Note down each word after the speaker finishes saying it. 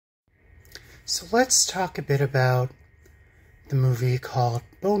So let's talk a bit about the movie called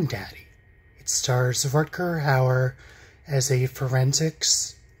Bone Daddy. It stars Rutger Hauer as a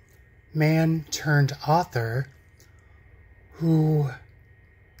forensics man turned author who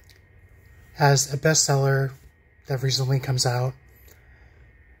has a bestseller that recently comes out,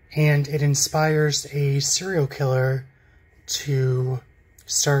 and it inspires a serial killer to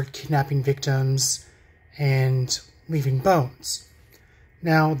start kidnapping victims and leaving bones.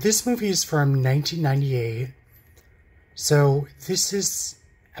 Now, this movie is from 1998, so this is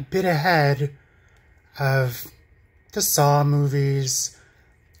a bit ahead of the Saw movies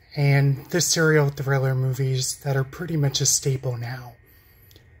and the serial thriller movies that are pretty much a staple now.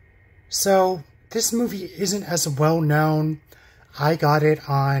 So, this movie isn't as well known. I got it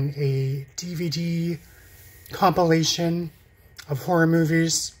on a DVD compilation of horror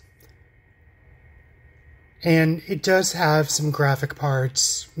movies, and it does have some graphic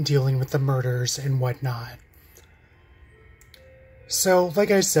parts dealing with the murders and whatnot. So,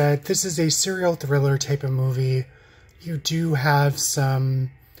 like I said, this is a serial thriller type of movie. You do have some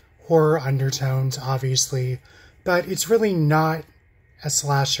horror undertones, obviously, but it's really not a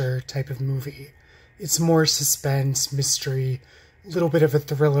slasher type of movie. It's more suspense, mystery, a little bit of a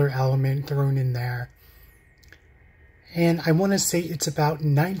thriller element thrown in there. And I want to say it's about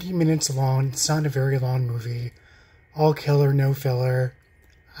 90 minutes long. It's not a very long movie. All killer, no filler.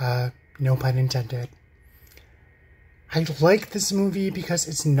 No pun intended. I like this movie because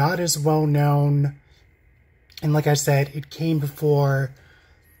it's not as well known. And like I said, it came before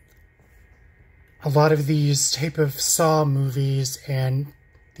a lot of these type of Saw movies and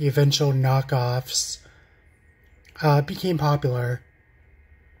the eventual knockoffs became popular.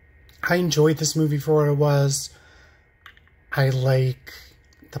 I enjoyed this movie for what it was. I like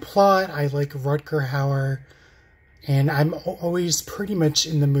the plot, I like Rutger Hauer, and I'm always pretty much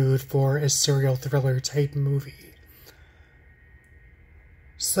in the mood for a serial thriller type movie.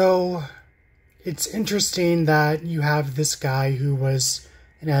 So, it's interesting that you have this guy who was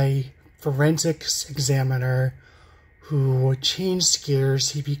a forensics examiner who changed gears.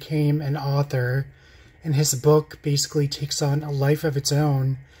 He became an author, and his book basically takes on a life of its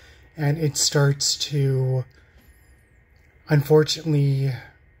own, and it starts to unfortunately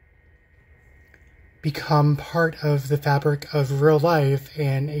become part of the fabric of real life,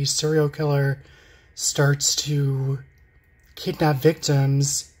 and a serial killer starts to kidnap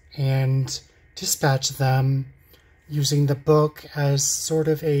victims and dispatch them using the book as sort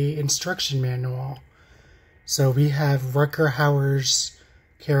of a instruction manual. So we have Rutger Hauer's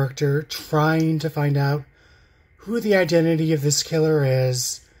character trying to find out who the identity of this killer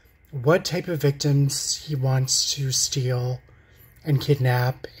is, what type of victims he wants to steal and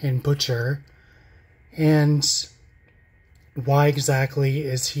kidnap and butcher, and why exactly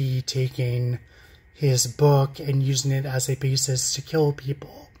is he taking his book and using it as a basis to kill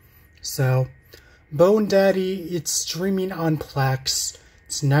people. So, Bone Daddy, it's streaming on Plex.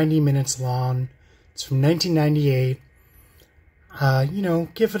 It's 90 minutes long. It's from 1998.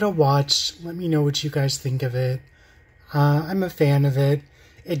 Give it a watch. Let me know what you guys think of it. I'm a fan of it.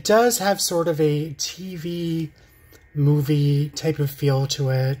 It does have sort of a TV movie type of feel to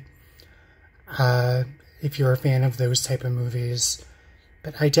it, if you're a fan of those type of movies.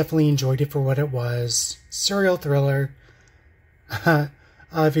 But I definitely enjoyed it for what it was. Serial thriller.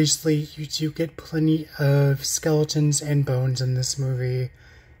 Obviously, you do get plenty of skeletons and bones in this movie,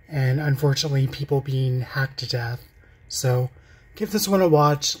 and unfortunately, people being hacked to death. So, give this one a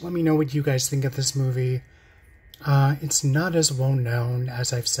watch. Let me know what you guys think of this movie. It's not as well known,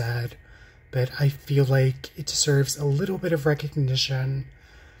 as I've said, but I feel like it deserves a little bit of recognition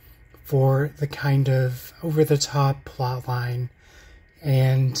for the kind of over-the-top plotline.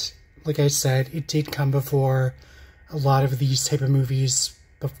 And, like I said, it did come before a lot of these type of movies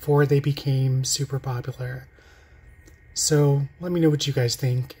before they became super popular. So, let me know what you guys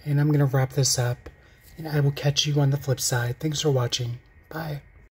think, and I'm going to wrap this up, and I will catch you on the flip side. Thanks for watching. Bye.